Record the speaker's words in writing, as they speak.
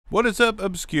What is up,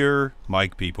 obscure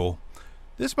mic people?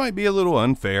 This might be a little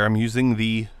unfair. I'm using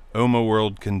the Ohma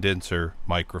World Condenser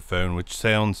microphone, which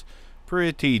sounds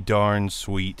pretty darn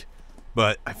sweet.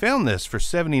 But I found this for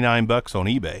 79 bucks on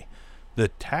eBay. The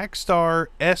TAKSTAR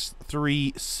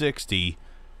S360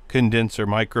 condenser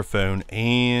microphone,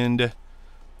 and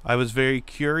I was very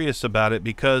curious about it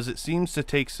because it seems to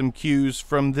take some cues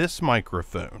from this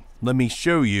microphone. Let me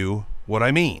show you what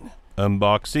I mean.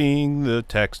 Unboxing the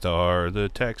TAKSTAR, the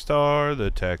TAKSTAR, the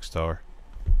TAKSTAR.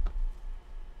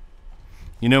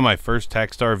 You know, my first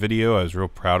TAKSTAR video, I was real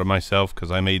proud of myself because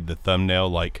I made the thumbnail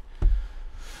like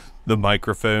the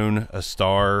microphone, a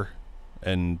star,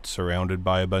 and surrounded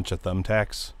by a bunch of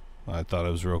thumbtacks. I thought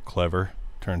it was real clever.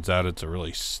 Turns out it's a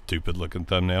really stupid looking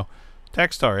thumbnail.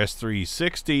 TAKSTAR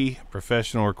S360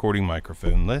 professional recording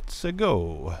microphone. Let's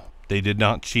go. They did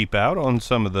not cheap out on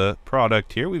some of the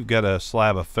product here. We've got a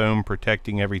slab of foam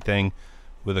protecting everything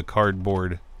with a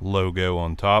cardboard logo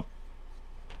on top.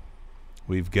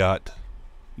 We've got,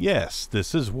 yes,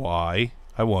 this is why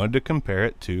I wanted to compare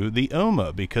it to the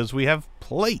Ohma, because we have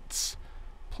plates.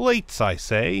 Plates, I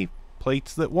say.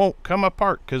 Plates that won't come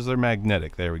apart because they're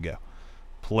magnetic. There we go.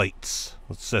 Plates.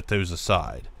 Let's set those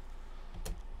aside.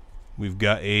 We've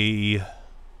got a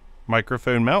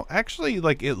microphone mount. Actually,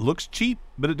 like, it looks cheap,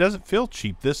 but it doesn't feel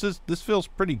cheap. This feels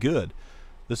pretty good.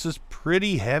 This is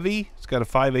pretty heavy. It's got a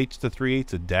 5/8 to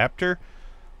 3/8 adapter.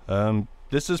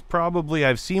 This is probably,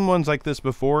 I've seen ones like this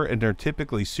before and they're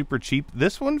typically super cheap.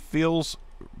 This one feels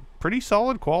pretty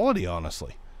solid quality,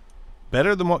 honestly.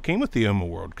 Better than what came with the Ohma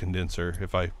World Condenser,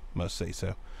 if I must say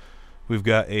so. We've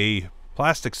got a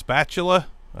plastic spatula.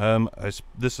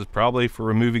 This is probably for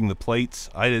removing the plates.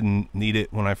 I didn't need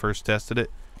it when I first tested it.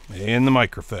 And the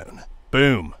microphone.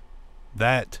 Boom.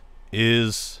 That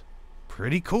is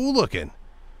pretty cool looking.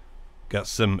 Got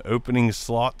some opening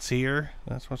slots here.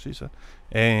 That's what she said.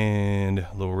 And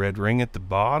a little red ring at the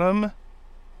bottom.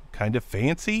 Kind of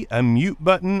fancy. A mute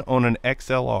button on an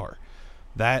XLR.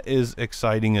 That is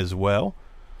exciting as well.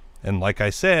 And like I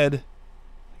said,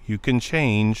 you can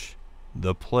change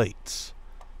the plates.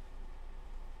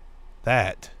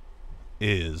 That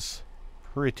is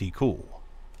pretty cool.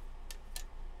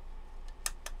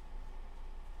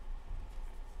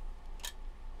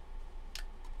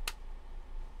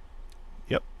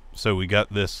 Yep, so we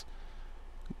got this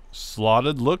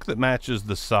slotted look that matches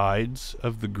the sides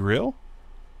of the grill.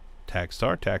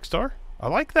 TAKSTAR, TAKSTAR. I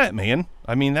like that, man.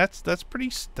 I mean, that's pretty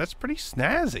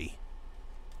snazzy.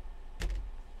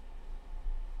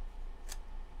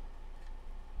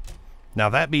 Now,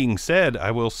 that being said,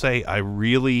 I will say I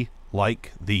really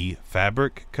like the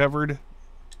fabric covered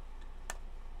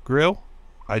grill.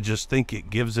 I just think it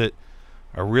gives it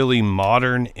a really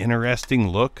modern, interesting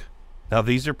look. Now,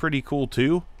 these are pretty cool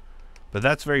too, but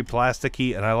that's very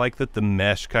plasticky, and I like that the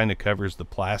mesh kind of covers the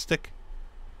plastic.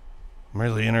 I'm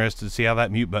really interested to see how that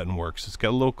mute button works. It's got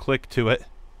a little click to it,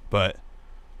 but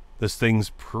this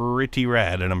thing's pretty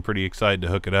rad, and I'm pretty excited to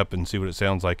hook it up and see what it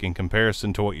sounds like in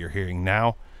comparison to what you're hearing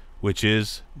now, which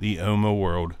is the Ohma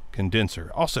World Condenser.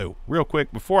 Also, real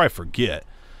quick, before I forget,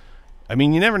 I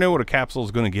mean, you never know what a capsule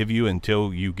is going to give you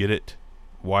until you get it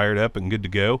wired up and good to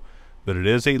go, but it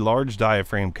is a large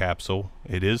diaphragm capsule.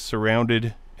 It is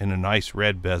surrounded in a nice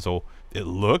red bezel. It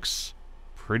looks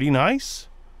pretty nice.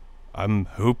 I'm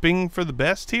hoping for the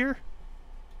best here.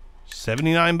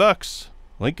 79 bucks.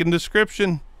 Link in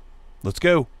description. Let's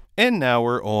go. And now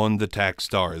we're on the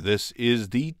TAKSTAR. This is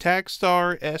the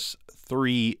TAKSTAR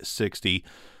S360.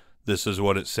 This is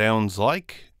what it sounds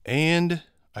like, and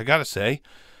I gotta say,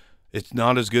 it's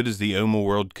not as good as the Ohma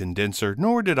World Condenser,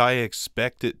 nor did I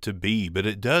expect it to be, but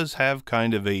it does have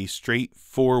kind of a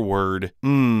straightforward,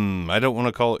 I don't want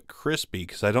to call it crispy,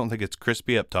 because I don't think it's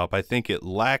crispy up top. I think it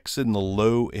lacks in the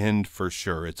low end for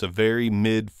sure. It's a very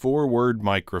mid-forward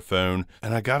microphone,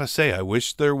 and I gotta say, I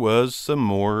wish there was some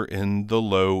more in the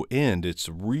low end. It's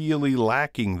really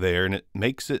lacking there, and it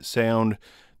makes it sound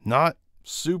not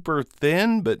super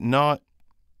thin, but not,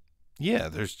 yeah,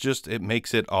 there's just, it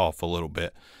makes it off a little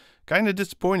bit. Kind of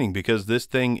disappointing because this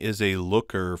thing is a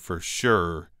looker for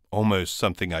sure. Almost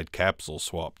something I'd capsule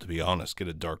swap, to be honest. Get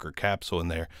a darker capsule in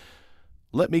there.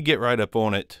 Let me get right up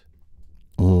on it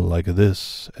like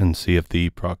this and see if the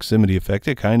proximity effect,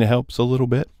 it kind of helps a little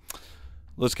bit.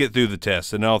 Let's get through the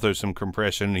test, and I'll throw some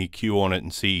compression and EQ on it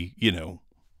and see, you know,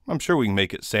 I'm sure we can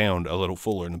make it sound a little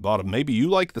fuller in the bottom. Maybe you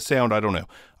like the sound, I don't know.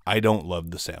 I don't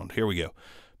love the sound. Here we go.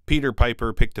 Peter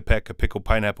Piper picked a peck of pickled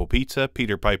pineapple pizza.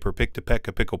 Peter Piper picked a peck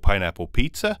of pickled pineapple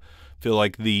pizza. Feel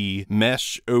like the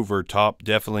mesh over top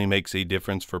definitely makes a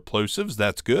difference for plosives.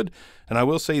 That's good. And I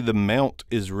will say the mount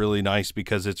is really nice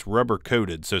because it's rubber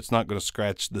coated, so it's not going to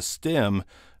scratch the stem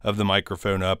of the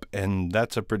microphone up, and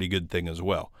that's a pretty good thing as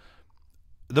well.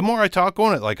 The more I talk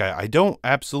on it, like I don't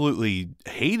absolutely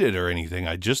hate it or anything.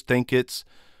 I just think it's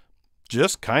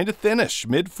just kind of thinnish,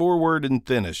 mid-forward and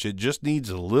thinnish. It just needs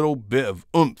a little bit of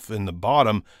oomph in the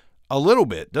bottom, a little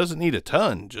bit. Doesn't need a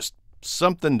ton, just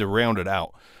something to round it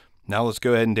out. Now let's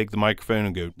go ahead and take the microphone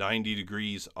and go 90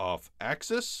 degrees off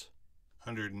axis,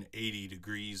 180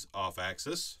 degrees off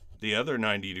axis, the other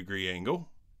 90-degree angle,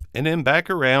 and then back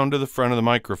around to the front of the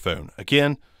microphone.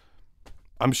 Again,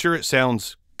 I'm sure it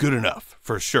sounds good enough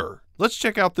for sure. Let's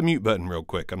check out the mute button real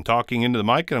quick. I'm talking into the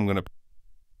mic and I'm going to...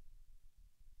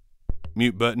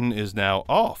 Mute button is now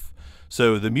off.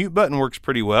 So the mute button works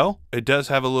pretty well. It does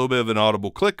have a little bit of an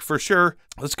audible click for sure.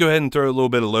 Let's go ahead and throw a little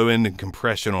bit of low end and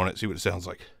compression on it, see what it sounds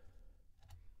like.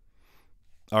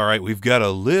 All right, we've got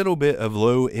a little bit of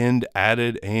low end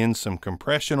added and some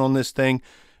compression on this thing.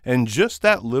 And just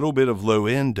that little bit of low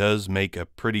end does make a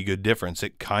pretty good difference.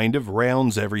 It kind of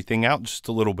rounds everything out just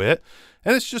a little bit.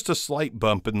 And it's just a slight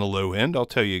bump in the low end. I'll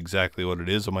tell you exactly what it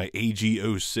is on my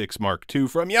AG06 Mark II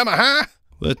from Yamaha.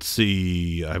 Let's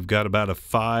see, I've got about a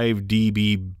 5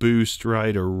 dB boost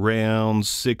right around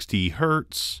 60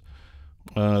 hertz.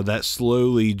 That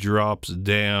slowly drops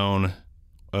down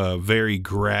very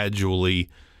gradually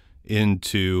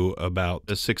into about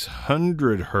a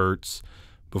 600 hertz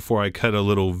before I cut a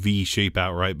little V shape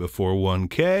out right before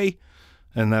 1K.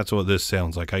 And that's what this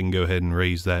sounds like. I can go ahead and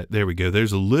raise that. There we go.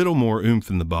 There's a little more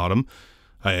oomph in the bottom.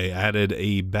 I added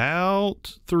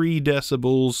about 3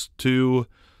 decibels to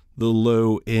the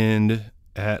low end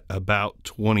at about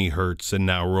 20 hertz and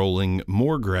now rolling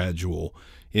more gradual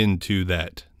into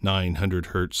that 900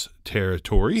 hertz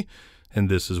territory. And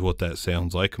this is what that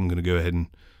sounds like. I'm going to go ahead and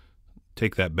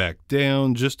take that back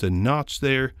down just a notch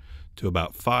there to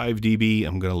about 5 dB.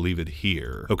 I'm going to leave it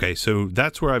here. Okay, so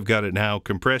that's where I've got it now.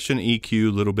 Compression, EQ,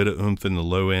 a little bit of oomph in the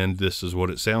low end. This is what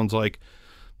it sounds like.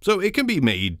 So it can be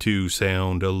made to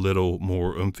sound a little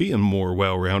more oomphy and more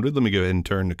well-rounded. Let me go ahead and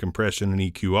turn the compression and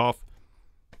EQ off.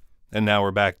 And now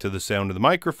we're back to the sound of the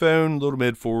microphone, a little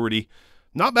mid-forwardy.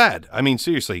 Not bad. I mean,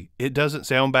 seriously, it doesn't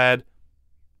sound bad.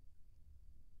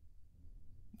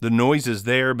 The noise is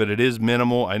there, but it is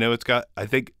minimal. I know it's got, I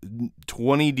think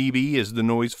 20 dB is the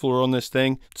noise floor on this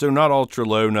thing. So not ultra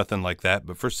low, nothing like that.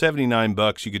 But for 79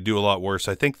 bucks, you could do a lot worse.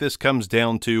 I think this comes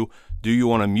down to, do you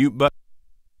want a mute button?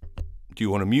 Do you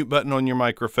want a mute button on your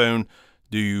microphone?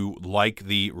 Do you like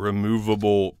the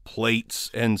removable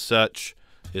plates and such?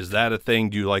 Is that a thing?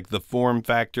 Do you like the form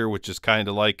factor, which is kind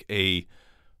of like a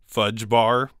fudge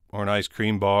bar or an ice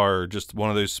cream bar or just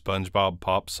one of those SpongeBob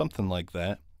pops, something like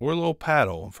that? Or a little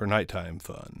paddle for nighttime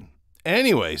fun.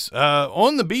 Anyways,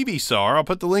 on the BBSAR, I'll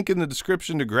put the link in the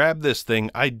description to grab this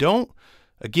thing. This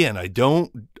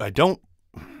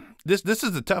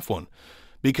is a tough one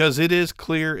because it is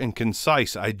clear and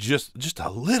concise. Just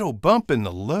a little bump in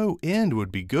the low end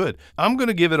would be good. I'm going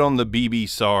to give it on the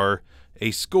BBSAR a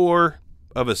score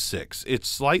of a 6. It's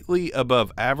slightly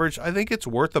above average. I think it's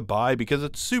worth a buy because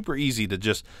it's super easy to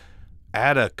just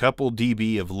add a couple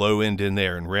dB of low end in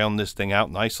there and round this thing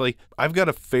out nicely. I've got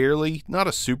a fairly, not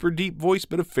a super deep voice,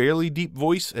 but a fairly deep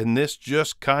voice. And this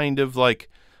just kind of like,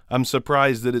 I'm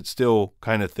surprised that it's still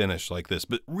kind of thinnish like this,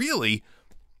 but really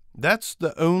that's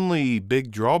the only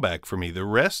big drawback for me. The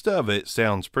rest of it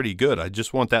sounds pretty good. I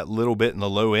just want that little bit in the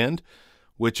low end,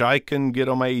 which I can get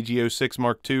on my AG06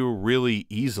 Mark II really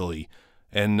easily.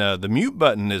 And the mute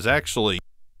button is actually,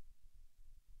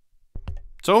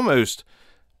 it's almost,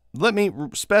 let me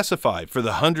specify for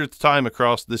the 100th time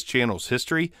across this channel's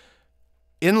history,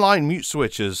 inline mute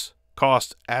switches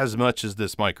cost as much as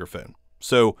this microphone.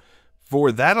 So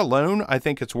for that alone, I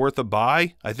think it's worth a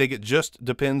buy. I think it just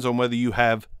depends on whether you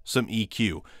have some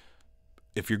EQ.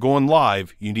 If you're going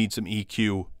live, you need some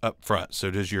EQ up front.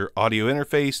 So does your audio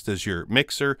interface, does your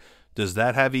mixer, does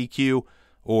that have EQ?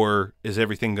 Or is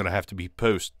everything going to have to be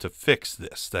post to fix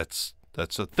this? That's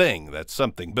a thing. That's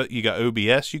something. But you got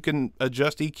OBS. You can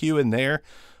adjust EQ in there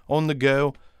on the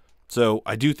go. So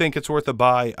I do think it's worth a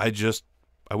buy. I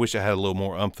wish I had a little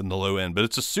more oomph in the low end. But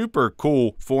it's a super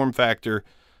cool form factor.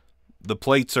 The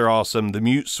plates are awesome. The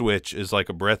mute switch is like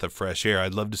a breath of fresh air.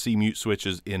 I'd love to see mute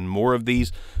switches in more of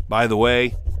these. By the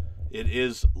way, it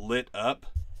is lit up.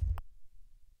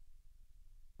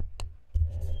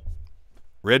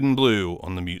 Red and blue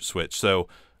on the mute switch. So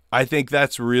I think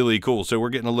that's really cool. So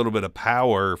we're getting a little bit of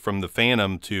power from the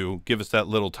Phantom to give us that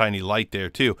little tiny light there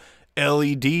too.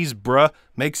 LEDs, bruh,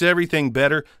 makes everything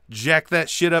better. Jack that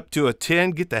shit up to a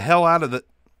 10. Get the hell out of the...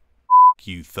 Fuck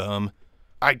you, thumb.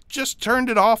 I just turned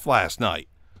it off last night.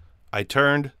 I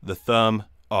turned the thumb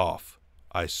off.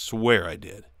 I swear I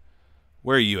did.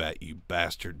 Where are you at, you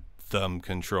bastard thumb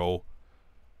control.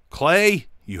 Clay,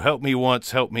 you helped me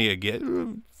once, help me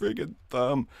again. Friggin'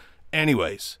 thumb.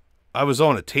 Anyways, I was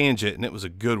on a tangent, and it was a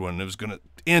good one. It was going to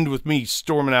end with me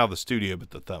storming out of the studio, but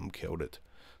the thumb killed it.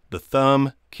 The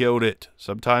thumb killed it.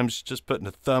 Sometimes just putting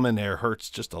a thumb in there hurts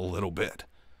just a little bit.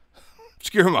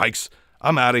 Obscure Mics,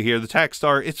 I'm out of here. The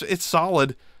TAKSTAR, it's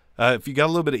solid. If you got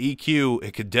a little bit of EQ,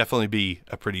 it could definitely be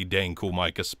a pretty dang cool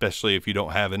mic, especially if you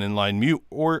don't have an inline mute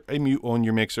or a mute on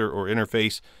your mixer or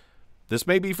interface. This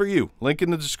may be for you. Link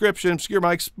in the description. Obscure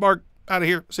Mics, Mark, out of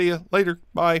here. See ya later.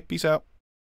 Bye. Peace out.